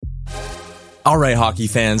All right, hockey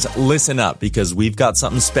fans, listen up because we've got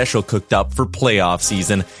something special cooked up for playoff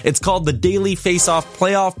season. It's called the Daily Face-Off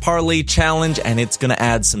Playoff Parlay Challenge, and it's going to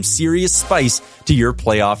add some serious spice to your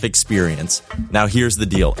playoff experience. Now, here's the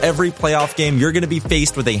deal. Every playoff game, you're going to be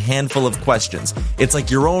faced with a handful of questions. It's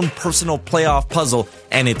like your own personal playoff puzzle,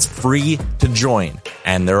 and it's free to join.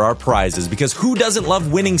 And there are prizes, because who doesn't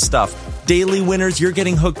love winning stuff? Daily winners, you're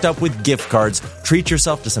getting hooked up with gift cards. Treat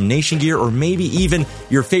yourself to some Nation gear or maybe even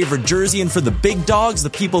your favorite jersey. And for the big dogs, the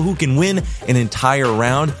people who can win an entire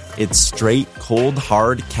round, it's straight, cold,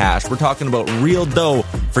 hard cash. We're talking about real dough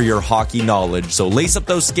for your hockey knowledge. So lace up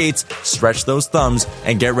those skates, stretch those thumbs,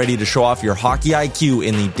 and get ready to show off your hockey IQ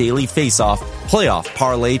in the Daily Face-Off Playoff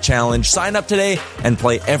Parlay Challenge. Sign up today and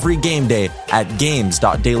play every game day at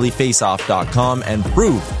games.dailyfaceoff.com and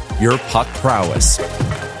prove your puck prowess.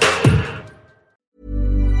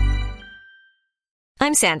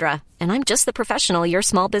 I'm Sandra, and I'm just the professional your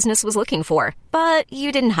small business was looking for. But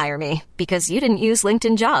you didn't hire me because you didn't use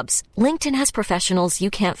LinkedIn Jobs. LinkedIn has professionals you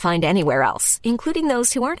can't find anywhere else, including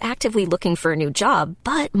those who aren't actively looking for a new job,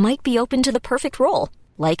 but might be open to the perfect role,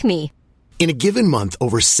 like me. In a given month,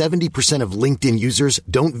 over 70% of LinkedIn users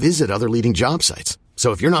don't visit other leading job sites.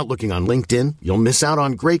 So if you're not looking on LinkedIn, you'll miss out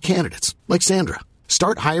on great candidates like Sandra.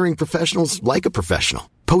 Start hiring professionals like a professional.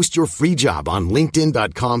 Post your free job on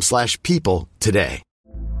linkedin.com/people today.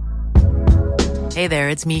 Hey there,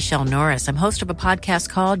 it's Michelle Norris. I'm host of a podcast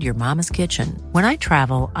called Your Mama's Kitchen. When I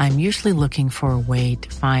travel, I'm usually looking for a way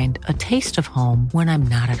to find a taste of home when I'm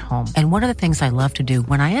not at home. And one of the things I love to do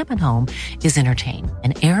when I am at home is entertain.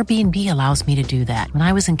 And Airbnb allows me to do that. When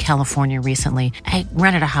I was in California recently, I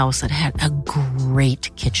rented a house that had a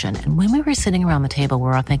great kitchen. And when we were sitting around the table, we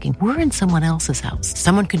were all thinking, we're in someone else's house.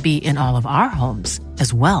 Someone could be in all of our homes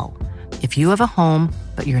as well. If you have a home,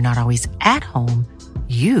 but you're not always at home,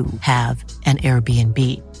 you have an Airbnb.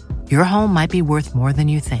 Your home might be worth more than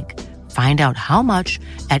you think. Find out how much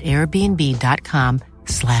at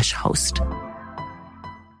airbnb.com/host.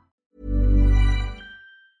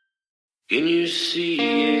 Can you see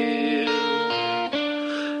it?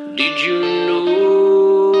 Did you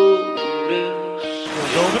notice?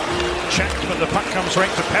 Check, but the puck comes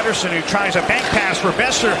right to Pettersson, who tries a bank pass for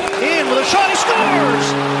Besser. In with a shot, he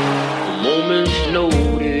scores! A moment's notice.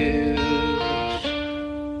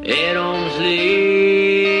 At arm's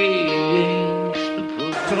length.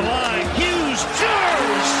 To the line, Hughes,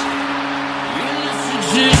 scores! In this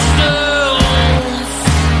existence,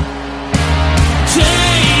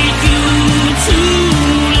 take you to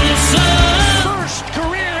the sun. First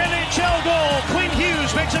career NHL goal. Quinn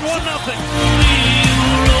Hughes makes it 1-0.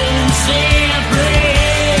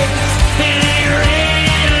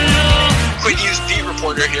 Quinn Hughes beat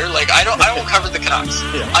reporter here. I won't cover the Canucks.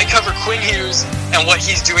 Yeah. I cover Quinn Hughes and what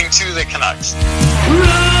he's doing to the Canucks.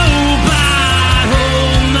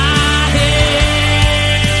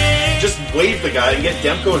 Just wave the guy and get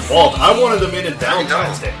Demko involved. I wanted them in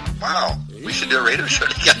Valentine's Day. Wow. We should do a radio show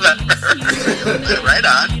together. Right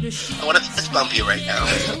on. I want to fist bump you right now.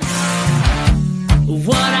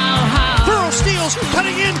 Pearl steals,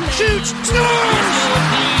 cutting in, shoots, scores!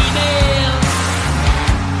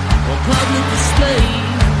 Public display.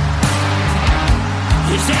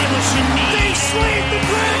 Is that what you need? They slayed the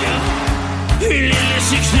dragon!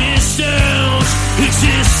 Existence.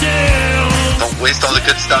 Don't waste all the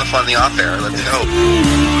good stuff on the off air. Let's go.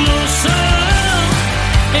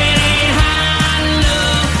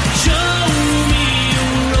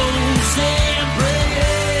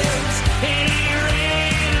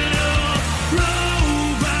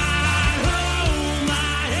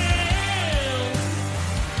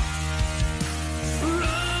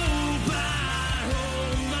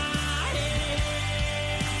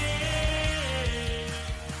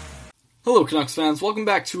 Hello Canucks fans, welcome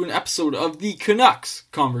back to an episode of the Canucks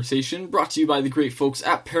Conversation, brought to you by the great folks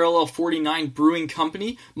at Parallel 49 Brewing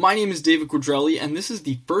Company. My name is David Quadrelli, and this is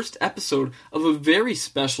the first episode of a very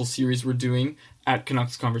special series we're doing at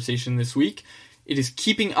Canucks Conversation this week. It is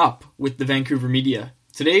Keeping Up with the Vancouver Media.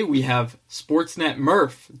 Today we have Sportsnet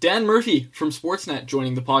Murph, Dan Murphy from Sportsnet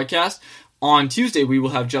joining the podcast. On Tuesday, we will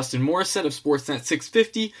have Justin Morissette of Sportsnet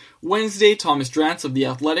 650. Wednesday, Thomas Drance of The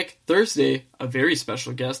Athletic. Thursday, a very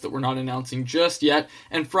special guest that we're not announcing just yet.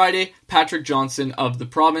 And Friday, Patrick Johnson of The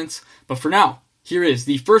Province. But for now, here is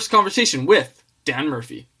the first conversation with Dan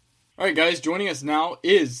Murphy. All right, guys, joining us now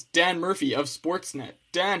is Dan Murphy of Sportsnet.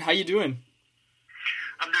 Dan, how you doing?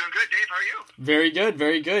 I'm doing good, Dave. How are you? Very good,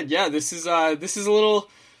 very good. Yeah, this is a little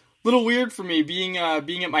weird for me being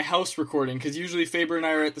at my house recording, because usually Faber and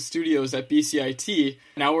I are at the studios at BCIT.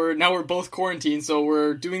 Now we're both quarantined, so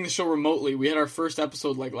we're doing the show remotely. We had our first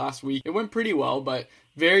episode last week. It went pretty well, but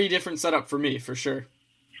very different setup for me, for sure.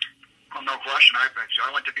 Well, no question. I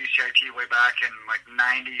went to BCIT way back in like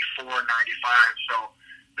 94, 95, so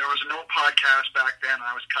there was no podcast back then.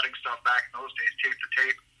 I was cutting stuff back in those days, tape to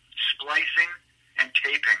tape, splicing and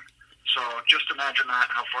taping. So just imagine that,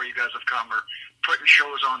 how far you guys have come, or putting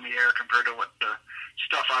shows on the air compared to what the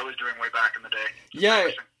stuff I was doing way back in the day.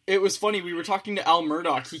 Yeah, it was funny. We were talking to Al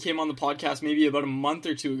Murdoch. He came on the podcast maybe about a month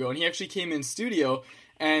or two ago, and he actually came in studio,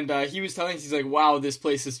 and he was telling us, he's like, wow, this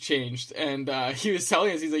place has changed. And he was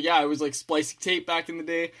telling us, he's like, yeah, I was like splicing tape back in the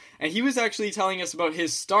day. And he was actually telling us about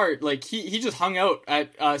his start. Like, he just hung out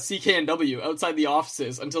at CKNW outside the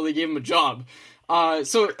offices until they gave him a job.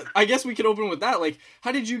 So I guess we could open with that. Like,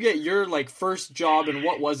 how did you get your like first job, and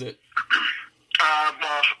what was it?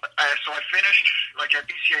 So I finished like at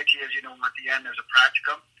BCIT, as you know, at the end there's a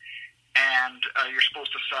practicum, and you're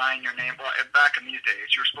supposed to sign your name. Well, back in these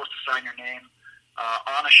days, you're supposed to sign your name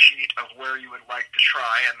on a sheet of where you would like to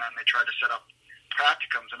try, and then they try to set up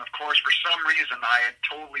practicums. And of course, for some reason, I had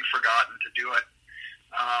totally forgotten to do it,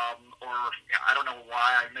 or I don't know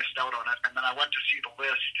why I missed out on it. And then I went to see the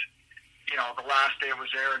list. You know, the last day it was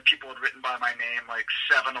there, and people had written by my name like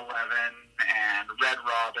 7-Eleven and Red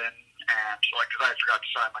Robin, and so like, because I forgot to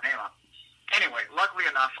sign my name on. Anyway, luckily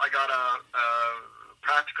enough, I got a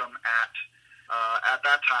practicum at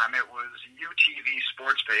that time. It was UTV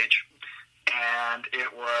Sports Page, and it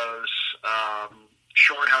was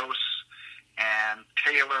Shorthouse and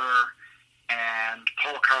Taylor and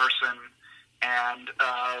Paul Carson, and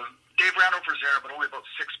Dave Randolph was there, but only about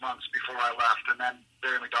 6 months before I left, and then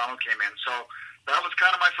Barry McDonald came in. So that was kind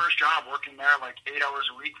of my first job, working there like 8 hours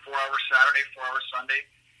a week, 4 hours Saturday, 4 hours Sunday.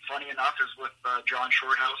 Funny enough, is with John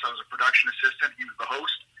Shorthouse. I was a production assistant. He was the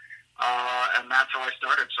host, and that's how I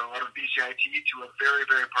started. So out of BCIT to a very,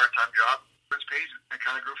 very part-time job, Sports Page, and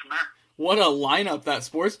kind of grew from there. What a lineup that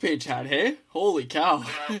Sports Page had, hey? Holy cow.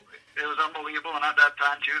 It was unbelievable, and at that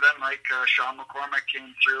time, too, then, like, Sean McCormick came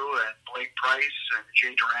through, and Blake Price, and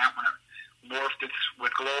Jay Durant when it morphed it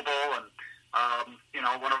with Global, and, you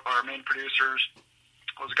know, one of our main producers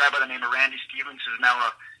was a guy by the name of Randy Stevens, who's now a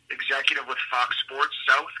executive with Fox Sports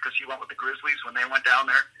South, because he went with the Grizzlies when they went down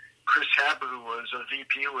there. Chris Hebb, who was a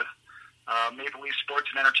VP with Maple Leaf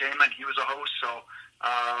Sports and Entertainment, he was a host, so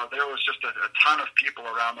there was just a ton of people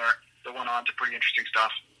around there that went on to pretty interesting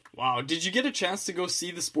stuff. Wow, did you get a chance to go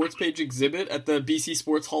see the Sports Page exhibit at the BC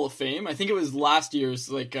Sports Hall of Fame? I think it was last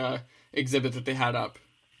year's like exhibit that they had up.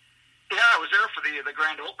 Yeah, I was there for the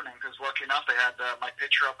grand opening, because lucky enough they had my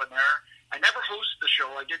picture up in there. I never hosted the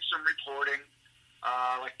show. I did some reporting,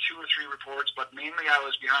 like 2 or 3 reports, but mainly I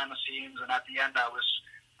was behind the scenes, and at the end I was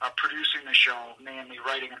producing the show, mainly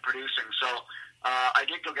writing and producing. So I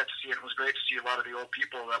did go get to see it. It was great to see a lot of the old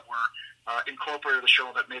people that were incorporated the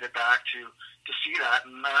show that made it back to see that.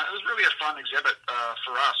 And it was really a fun exhibit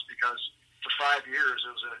for us, because for 5 years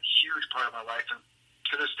it was a huge part of my life. And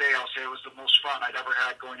to this day, I'll say it was the most fun I'd ever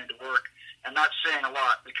had going into work. And that's saying a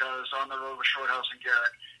lot, because On the Road with Shorthouse and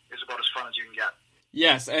Garrett is about as fun as you can get.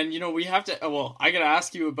 Yes, and you know, we have to, well, I gotta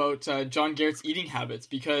ask you about John Garrett's eating habits,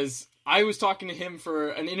 because I was talking to him for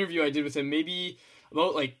an interview I did with him maybe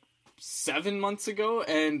about like 7 months ago,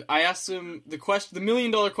 and I asked him the $1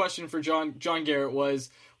 million question for John Garrett was,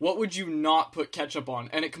 what would you not put ketchup on?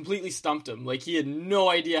 And it completely stumped him. Like, he had no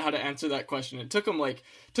idea how to answer that question. It took him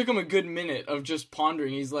a good minute of just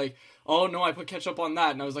pondering. He's like, oh no, I put ketchup on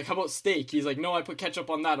that. And I was like, how about steak? He's like, no, I put ketchup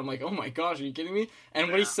on that. I'm like, oh my gosh, are you kidding me? And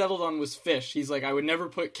what he settled on was fish. He's like, I would never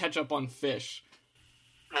put ketchup on fish.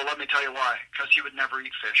 Well, let me tell you why. Because he would never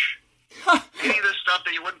eat fish. Any of this stuff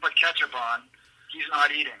that you wouldn't put ketchup on, he's not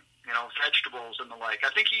eating. You know, vegetables and the like.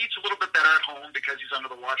 I think he eats a little bit better at home because he's under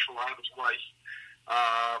the watchful eye of his wife.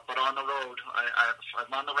 But on the road,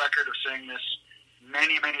 I'm on the record of saying this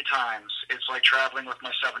many, many times. It's like traveling with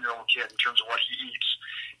my 7-year-old kid in terms of what he eats.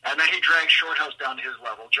 And then he drags Shorthouse down to his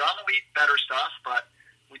level. John will eat better stuff, but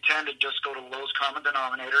we tend to just go to the lowest common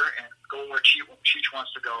denominator and go where Cheech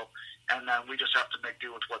wants to go. And then we just have to make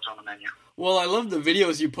do with what's on the menu. Well, I love the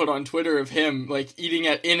videos you put on Twitter of him, like, eating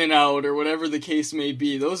at In-N-Out or whatever the case may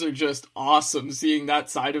be. Those are just awesome, seeing that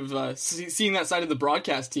side of the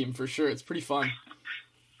broadcast team, for sure. It's pretty fun.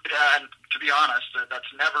 Yeah, and to be honest,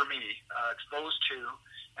 that's never me. It's those two.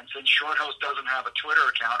 And since Shorthouse doesn't have a Twitter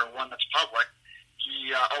account or one that's public,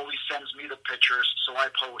 he always sends me the pictures, so I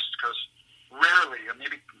post, because rarely,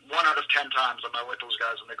 maybe 1 out of 10 times, I'm out with those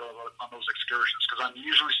guys when they go on those excursions, because I'm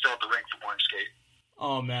usually still at the rink for morning skate.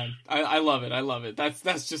 Oh man, I love it. I love it.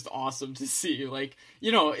 That's just awesome to see. Like,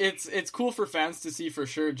 you know, it's cool for fans to see, for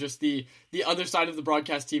sure, just the other side of the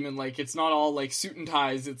broadcast team, and like, it's not all like suit and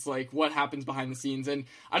ties. It's like what happens behind the scenes. And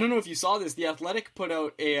I don't know if you saw this. The Athletic put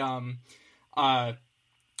out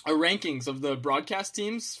rankings of the broadcast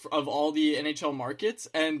teams of all the NHL markets,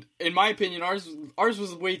 and in my opinion, ours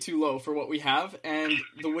was way too low for what we have, and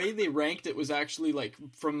the way they ranked it was actually like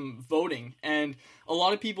from voting, and a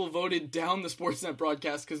lot of people voted down the Sportsnet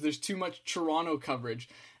broadcast because there's too much Toronto coverage,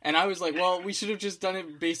 and I was like, well, we should have just done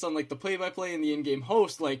it based on like the play-by-play and the in-game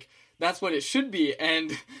host, like that's what it should be,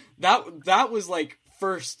 and that was like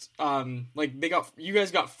first, like you guys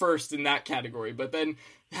got first in that category, but then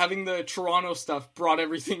having the Toronto stuff brought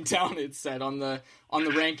everything down, it said, on the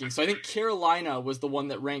ranking. So I think Carolina was the one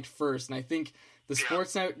that ranked first, and I think the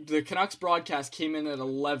Sportsnet, the Canucks broadcast came in at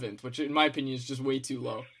 11th, which in my opinion is just way too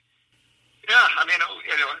low. Yeah, I mean,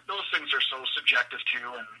 those things are so subjective too,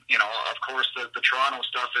 and of course the Toronto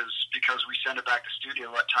stuff is because we send it back to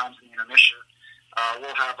studio at times in the intermission.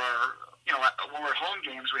 We'll have our, when we're home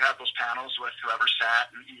games, we have those panels with whoever sat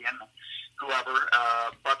and Ian, whoever,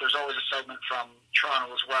 but there's always a segment from Toronto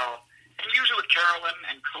as well. And usually with Carolyn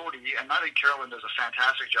and Cody, and I think Carolyn does a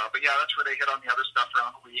fantastic job, but yeah, that's where they hit on the other stuff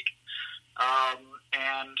around the week.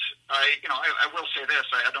 And I will say this,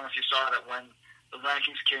 I don't know if you saw that when the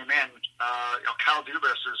rankings came in, Kyle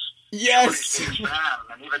Dubas is Cody's biggest fan,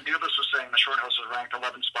 and even Dubas was saying the Shorthouse was ranked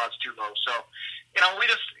 11 spots too low. So,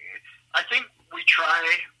 I think we try,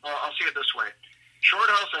 well, I'll see it this way.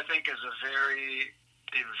 Shorthouse, I think, is a very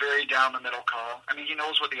down the middle call. I mean, he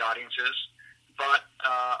knows what the audience is, but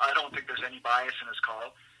I don't think there's any bias in his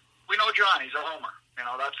call. We know John, he's a homer.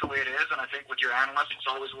 That's the way it is, and I think with your analysts, it's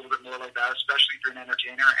always a little bit more like that, especially if you're an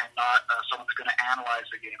entertainer and not someone that's going to analyze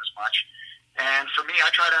the game as much. And for me,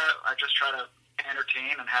 I just try to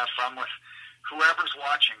entertain and have fun with whoever's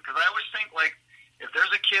watching, because I always think, like, if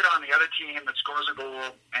there's a kid on the other team that scores a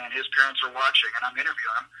goal and his parents are watching and I'm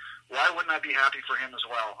interviewing him, why wouldn't I be happy for him as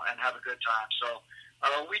well and have a good time? So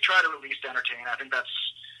we try to at least entertain. I think that's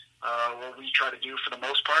what we try to do for the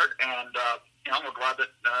most part, and we're glad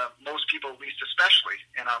that most people, at least especially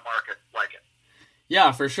in our market, like it.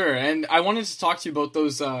 Yeah, for sure. And I wanted to talk to you about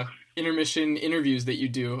those intermission interviews that you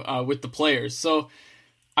do with the players. So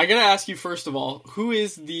I got to ask you, first of all, who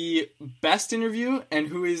is the best interview and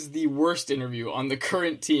who is the worst interview on the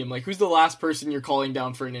current team? Like, who's the last person you're calling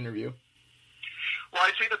down for an interview? Well,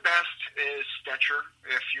 I'd say the best is Stetcher.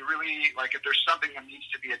 If you really, like, if there's something that needs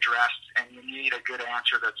to be addressed and you need a good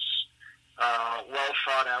answer that's well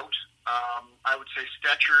thought out, I would say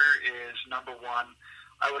Stetcher is number one.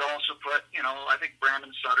 I would also put, I think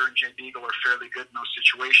Brandon Sutter and Jay Beagle are fairly good in those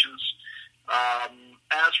situations.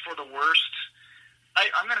 As for the worst,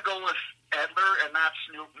 I'm going to go with Edler, and that's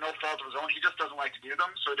no fault of his own. He just doesn't like to do them,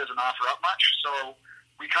 so he doesn't offer up much. So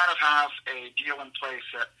we kind of have a deal in place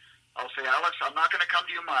that I'll say, Alex, I'm not going to come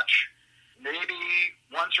to you much, maybe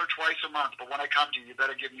once or twice a month, but when I come to you, you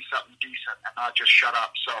better give me something decent and not just shut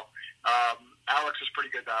up. So Alex is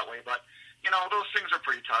pretty good that way, but those things are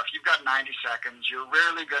pretty tough. You've got 90 seconds. You're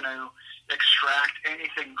rarely going to extract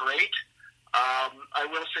anything great. I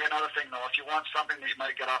will say another thing, though. If you want something that you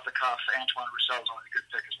might get off the cuff, Antoine Roussel is only a good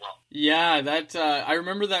pick as well. Yeah, that I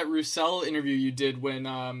remember that Roussel interview you did when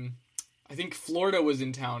I think Florida was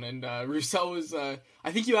in town, and Roussel was, I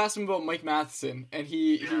think you asked him about Mike Matheson, and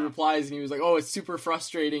he replies, and he was like, oh, it's super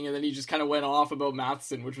frustrating, and then he just kind of went off about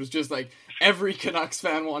Matheson, which was just like, every Canucks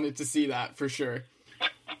fan wanted to see that, for sure.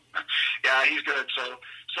 Yeah, he's good. So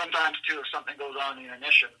sometimes, too, if something goes on in the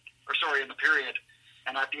intermission, in the period,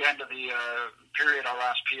 and at the end of the period, I'll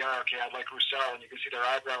ask PR, okay, I'd like Roussel, and you can see their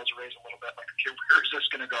eyebrows raise a little bit, like, okay, where is this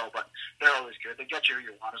going to go? But they're always good. They get you who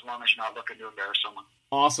you want, as long as you're not looking to embarrass someone.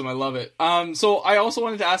 Awesome, I love it. So I also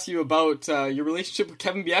wanted to ask you about your relationship with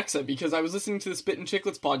Kevin Bieksa, because I was listening to the Spit and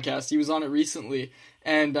Chicklets podcast. He was on it recently,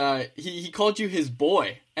 and he called you his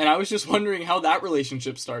boy, and I was just wondering how that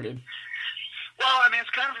relationship started. Well, I mean, it's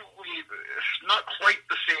kind of not quite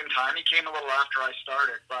the same time. He came a little after I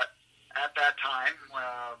started, but at that time,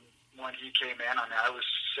 when he came in, I was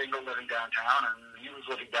single living downtown, and he was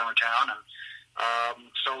living downtown, and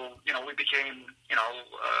so we became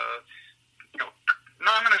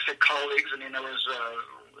I'm going to say colleagues. I mean, there was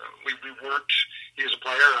we worked. He was a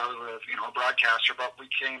player. I was a broadcaster, but we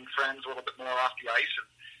became friends a little bit more off the ice and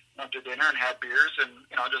went to dinner and had beers, and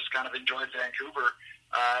just kind of enjoyed Vancouver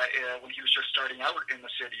when he was just starting out in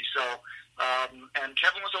the city. So, and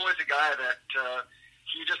Kevin was always a guy that.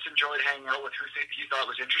 He just enjoyed hanging out with who he thought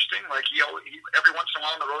was interesting. Like he every once in a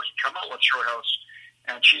while on the road, he'd come out with Shorthouse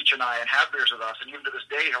and Cheech and I and have beers with us. And even to this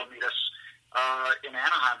day, he'll meet us in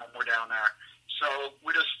Anaheim when we're down there. So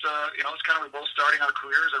we just, it's kind of we both starting our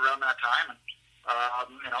careers around that time,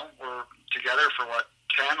 and we're together for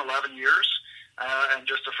 10, 11 years, and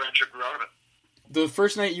just a friendship grew out of it. the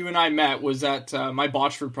first night you and I met was at my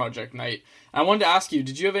Botchford project night. I wanted to ask you,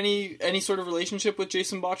 did you have any sort of relationship with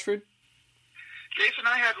Jason Botchford? Jason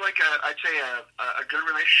and I had I'd say a good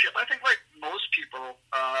relationship. I think like most people,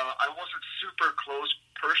 I wasn't super close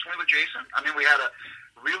personally with Jason. I mean, we had a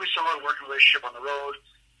really solid working relationship on the road.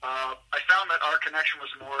 I found that our connection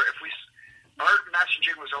was more our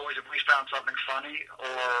messaging was always if we found something funny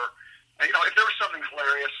or, if there was something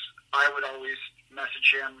hilarious, I would always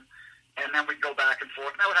message him, and then we'd go back and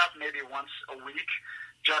forth. And that would happen maybe once a week,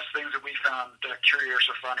 just things that we found curious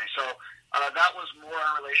or funny. So that was more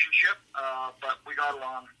our relationship, but we got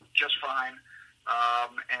along just fine.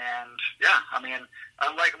 And yeah, I mean,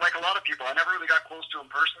 like a lot of people, I never really got close to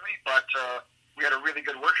him personally, but we had a really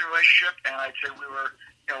good working relationship, and I'd say we were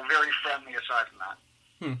very friendly aside from that.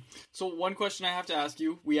 So one question I have to ask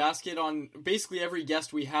you, we ask it on basically every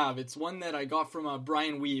guest we have. It's one that I got from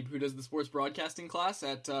Brian Weeb, who does the sports broadcasting class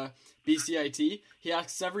at BCIT. He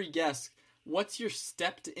asks every guest, what's your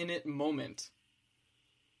stepped in it moment?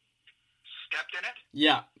 Stepped in it?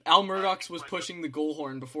 Yeah. Al Murdoch was pushing the goal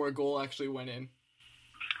horn before a goal actually went in.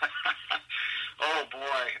 Oh, boy.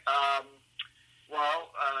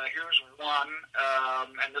 Here's one,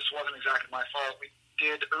 and this wasn't exactly my fault. We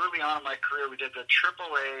did, early on in my career, we did the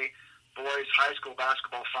AAA boys high school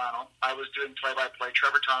basketball final. I was doing play-by-play.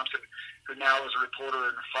 Trevor Thompson, who now is a reporter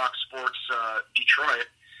in Fox Sports Detroit,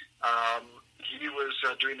 he was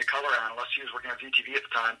doing the color analyst. He was working at VTV at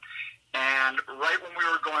the time. And right when we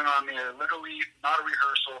were going on the air, literally not a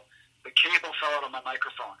rehearsal, the cable fell out of my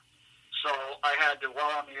microphone. So I had to, while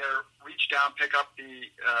on the air, reach down, pick up the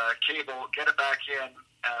cable, get it back in,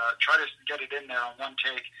 try to get it in there on one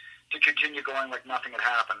take to continue going like nothing had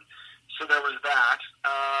happened. So there was that.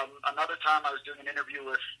 Another time I was doing an interview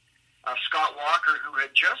with Scott Walker, who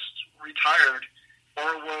had just retired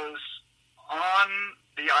or was on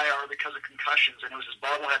the IR because of concussions, and it was his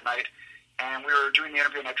bobblehead night. And we were doing the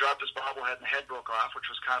interview, and I dropped his bobblehead, and the head broke off, which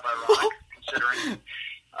was kind of ironic, considering.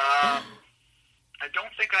 I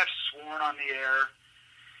don't think I've sworn on the air.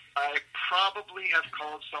 I probably have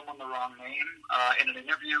called someone the wrong name in an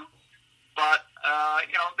interview. But,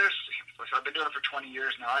 I've been doing it for 20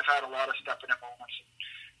 years now. I've had a lot of step-in-it moments.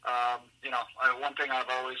 One thing I've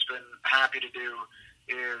always been happy to do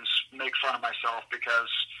is make fun of myself because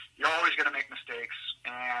you're always going to make mistakes.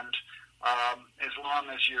 And as long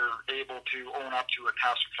as you're able to own up to it and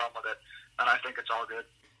have some fun with it, then I think it's all good.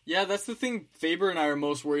 Yeah, that's the thing Faber and I are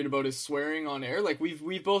most worried about is swearing on air. Like,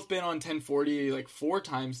 we've both been on 1040 like 4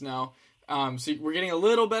 times now. So we're getting a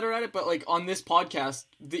little better at it, but like on this podcast,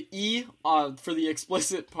 the E for the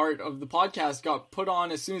explicit part of the podcast got put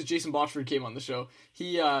on as soon as Jason Botchford came on the show.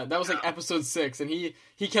 He that was like episode 6, and he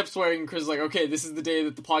kept swearing, and Chris was like, okay, this is the day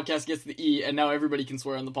that the podcast gets the E, and now everybody can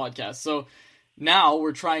swear on the podcast. So now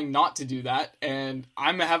we're trying not to do that, and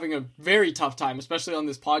I'm having a very tough time, especially on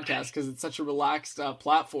this podcast, because it's such a relaxed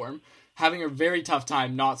platform, having a very tough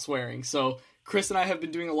time not swearing. So Chris and I have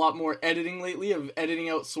been doing a lot more editing lately, of editing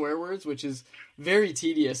out swear words, which is very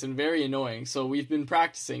tedious and very annoying. So we've been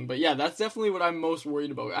practicing. But yeah, that's definitely what I'm most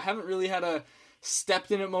worried about. I haven't really had a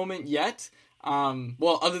stepped in it moment yet.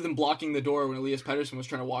 Other than blocking the door when Elias Pettersson was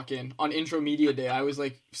trying to walk in on intro media day. I was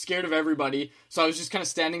like scared of everybody. So I was just kind of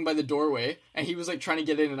standing by the doorway, and he was like trying to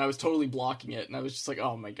get in, and I was totally blocking it. And I was just like,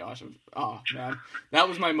 oh my gosh. Man. That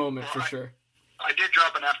was my moment for sure. I did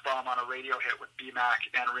drop an F-bomb on a radio hit with BMAC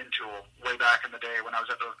and Rintoul way back in the day when I was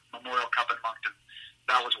at the Memorial Cup in Moncton.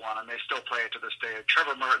 That was one, and they still play it to this day.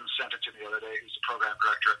 Trevor Martin sent it to me the other day. He's the program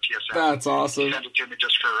director at TSN. That's awesome. He sent it to me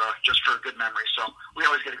just for a good memory, so we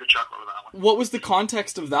always get a good chuckle out of that one. What was the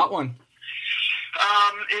context of that one?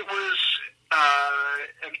 It was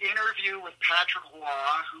an interview with Patrick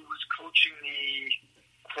Roy, who was coaching the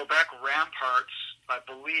Quebec Ramparts, I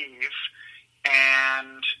believe,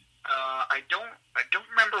 and I don't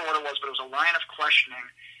remember what it was, but it was a line of questioning,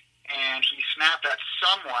 and he snapped at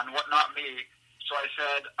someone, not me. So I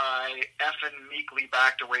said I effing meekly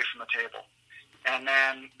backed away from the table, and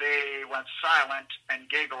then they went silent and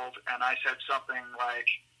giggled, and I said something like,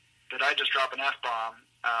 "Did I just drop an F-bomb?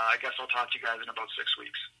 I guess I'll talk to you guys in about 6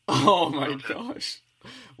 weeks." Oh my gosh.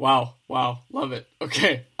 Wow, love it.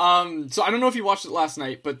 Okay, so I don't know if you watched it last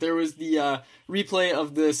night, but there was the replay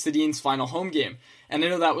of the Sedin's final home game, and I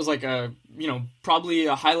know that was like probably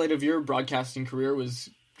a highlight of your broadcasting career was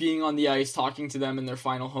being on the ice, talking to them in their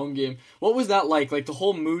final home game. What was that like? Like the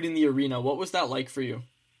whole mood in the arena, what was that like for you?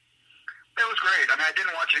 It was great. I mean, I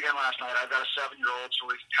didn't watch it again last night. I've got a 7-year-old, so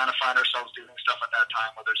we kind of find ourselves doing stuff at that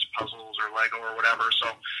time, whether it's puzzles or Lego or whatever, so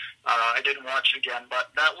I didn't watch it again, but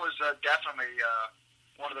that was definitely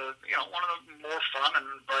one of the more fun and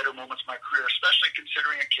brighter moments of my career, especially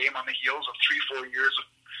considering it came on the heels of 3-4 years of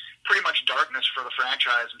pretty much darkness for the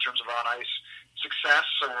franchise in terms of on-ice success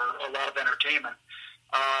or a lot of entertainment.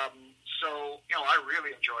 So, I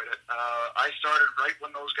really enjoyed it. I started right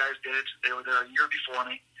when those guys did. They were there a year before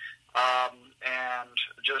me. And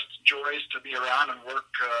just joys to be around and work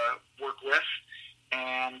with.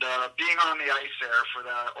 And being on the ice there for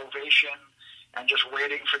the ovation and just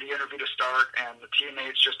waiting for the interview to start and the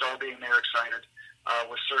teammates just all being there excited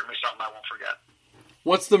was certainly something I won't forget.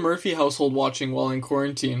 What's the Murphy household watching while in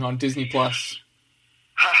quarantine on Disney+? Well,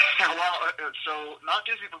 so not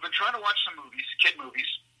Disney, but we've been trying to watch some movies, kid movies.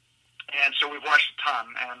 And so we've watched a ton,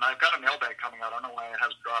 and I've got a mailbag coming out. I don't know why it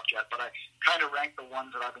hasn't dropped yet, but I kind of ranked the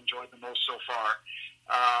ones that I've enjoyed the most so far.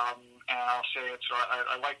 And I'll say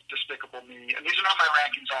I like Despicable Me, and these are not my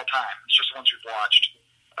rankings all time. It's just the ones we've watched.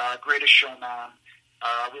 Greatest Showman.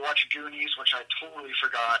 We watched Goonies, which I totally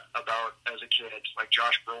forgot about as a kid, like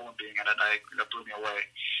Josh Brolin being in it. That blew me away.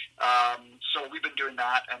 So we've been doing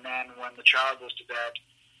that, and then when the child goes to bed,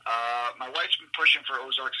 my wife's been pushing for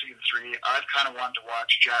Ozark Season 3. I've kind of wanted to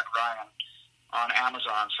watch Jack Ryan on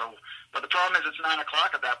Amazon. But the problem is it's 9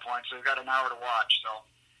 o'clock at that point, so we've got an hour to watch. So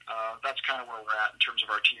that's kind of where we're at in terms of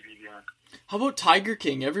our TV viewing. How about Tiger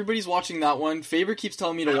King? Everybody's watching that one. Faber keeps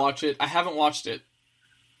telling me to watch it. I haven't watched it.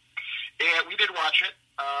 Yeah, we did watch it.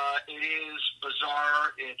 It is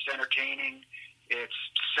bizarre. It's entertaining. It's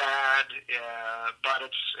sad, but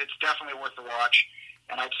it's definitely worth the watch.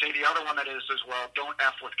 And I'd say the other one that is as well, Don't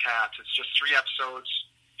F With Cats. It's just 3 episodes,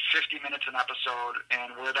 50 minutes an episode,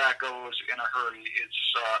 and where that goes in a hurry, it's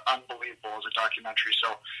unbelievable as a documentary.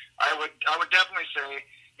 So I would definitely say,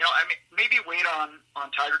 maybe wait on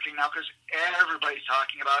Tiger King now because everybody's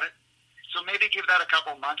talking about it. So maybe give that a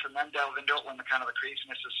couple months and then delve into it when the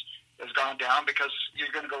craziness is gone down, because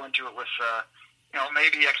you're going to go into it with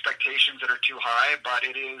maybe expectations that are too high, but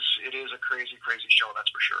it is a crazy show,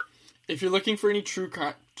 that's for sure. If you're looking for any true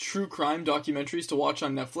crime documentaries to watch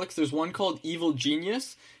on Netflix, there's one called Evil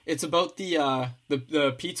Genius. It's about the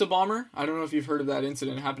pizza bomber. I don't know if you've heard of that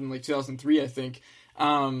incident. It happened in 2003, I think.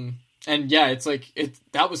 And yeah,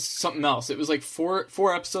 that was something else. It was like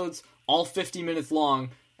four episodes, all 50 minutes long,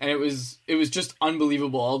 and it was just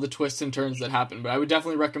unbelievable, all the twists and turns that happened. But I would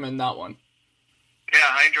definitely recommend that one. Yeah,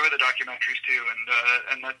 I enjoy the documentaries too,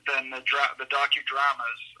 and then the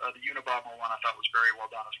docudramas. The Unabomber one I thought was very well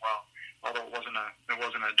done as well, although it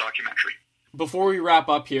wasn't a documentary. Before we wrap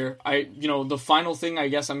up here, the final thing I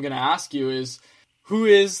guess I'm going to ask you is, who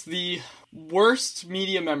is the worst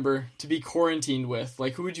media member to be quarantined with?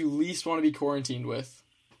 Like, who would you least want to be quarantined with?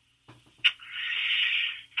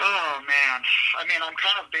 Oh man, I mean, I'm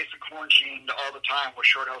kind of basically quarantined all the time with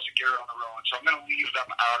Shorthouse and Garrett on the road, so I'm going to leave them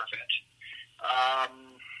out of it.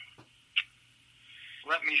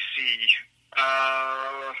 Let me see.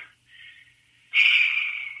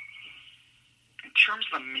 In terms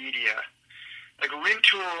of the media, like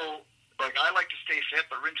Rintoul, I like to stay fit,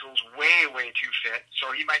 but Rintoul's way too fit,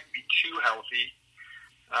 so he might be too healthy.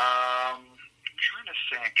 I'm trying to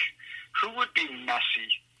think. Who would be messy?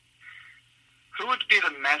 Who would be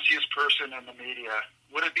the messiest person in the media?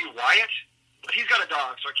 Would it be Wyatt? But he's got a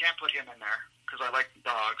dog, so I can't put him in there, because I like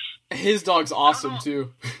dogs. His dog's awesome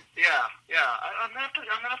too. Yeah. I'm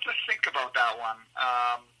gonna have to think about that one.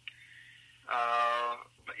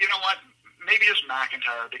 But you know what? Maybe just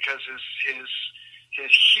McIntyre, because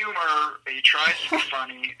his humor, he tries to be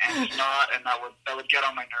funny and he's not, and that would get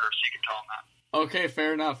on my nerves. So you can tell him that. Okay,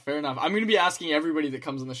 fair enough. I'm going to be asking everybody that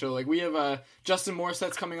comes on the show. Like, we have Justin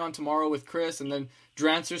Morissette's coming on tomorrow with Chris, and then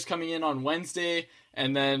Drancer's coming in on Wednesday,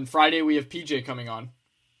 and then Friday we have PJ coming on.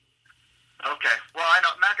 Okay. Well, I know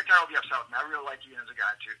McIntyre will be upset with me. I really like Ian as a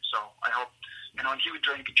guy too, so I hope, and he would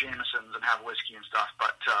drink Jamesons and have whiskey and stuff.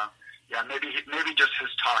 But yeah, maybe just his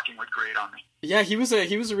talking would grate on me. Yeah, he was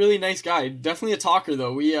a really nice guy. Definitely a talker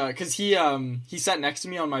though. Because he sat next to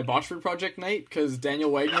me on my Botchford Project night because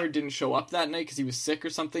Daniel Wagner didn't show up that night because he was sick or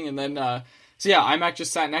something, and then IMAC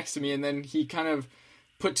just sat next to me, and then he kind of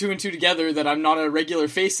put 2 and 2 together that I'm not a regular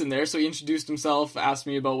face in there, so he introduced himself, asked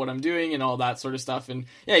me about what I'm doing and all that sort of stuff, and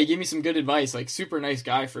yeah, he gave me some good advice. Like, super nice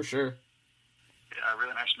guy for sure. Yeah,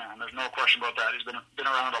 really nice man. There's no question about that. He's been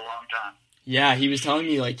around a long time. Yeah, he was telling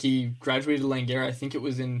me, he graduated Langara, I think it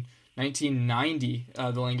was in 1990, the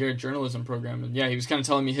Langara journalism program, and yeah, he was kind of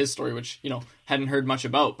telling me his story, which, hadn't heard much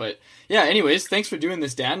about, but yeah, anyways, thanks for doing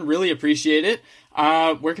this, Dan. Really appreciate it.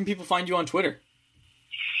 Where can people find you on Twitter?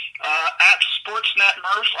 At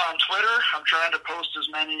SportsNetMurph on Twitter. I'm trying to post as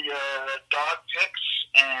many dog pics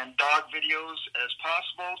and dog videos as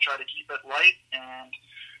possible. Try to keep it light and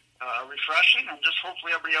refreshing, and just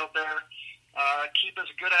hopefully everybody out there Keep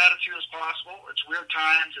as good attitude as possible. It's weird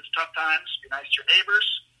times. It's tough times. Be nice to your neighbors.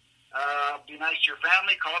 Be nice to your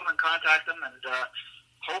family. Call them and contact them. And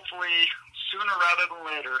hopefully, sooner rather than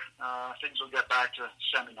later, things will get back to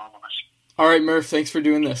semi-normalness. All right, Murph, thanks for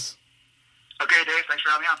doing this. Okay, Dave, thanks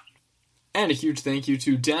for having me on. And a huge thank you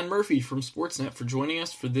to Dan Murphy from Sportsnet for joining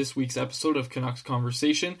us for this week's episode of Canucks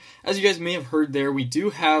Conversation. As you guys may have heard there, we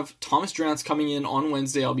do have Thomas Drance coming in on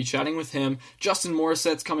Wednesday. I'll be chatting with him. Justin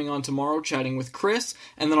Morissette's coming on tomorrow, chatting with Chris.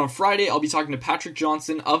 And then on Friday, I'll be talking to Patrick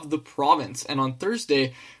Johnson of The Province. And on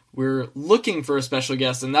Thursday, we're looking for a special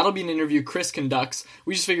guest, and that'll be an interview Chris conducts.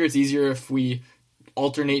 We just figure it's easier if we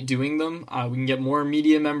alternate doing them. We can get more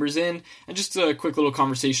media members in, and just a quick little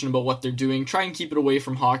conversation about what they're doing. Try and keep it away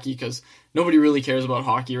from hockey, because nobody really cares about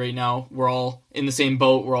hockey right now. We're all in the same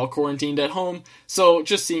boat. We're all quarantined at home. So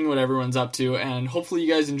just seeing what everyone's up to, and hopefully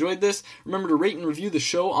you guys enjoyed this. Remember to rate and review the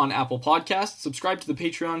show on Apple Podcasts. Subscribe to the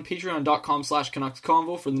Patreon,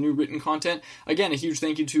 patreon.com/CanucksConvo for the new written content. Again, a huge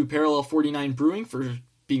thank you to Parallel 49 Brewing for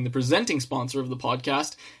being the presenting sponsor of the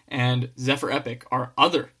podcast, and Zephyr Epic, our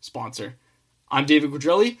other sponsor. I'm David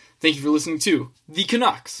Quadrelli. Thank you for listening to The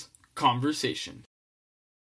Canucks Conversation.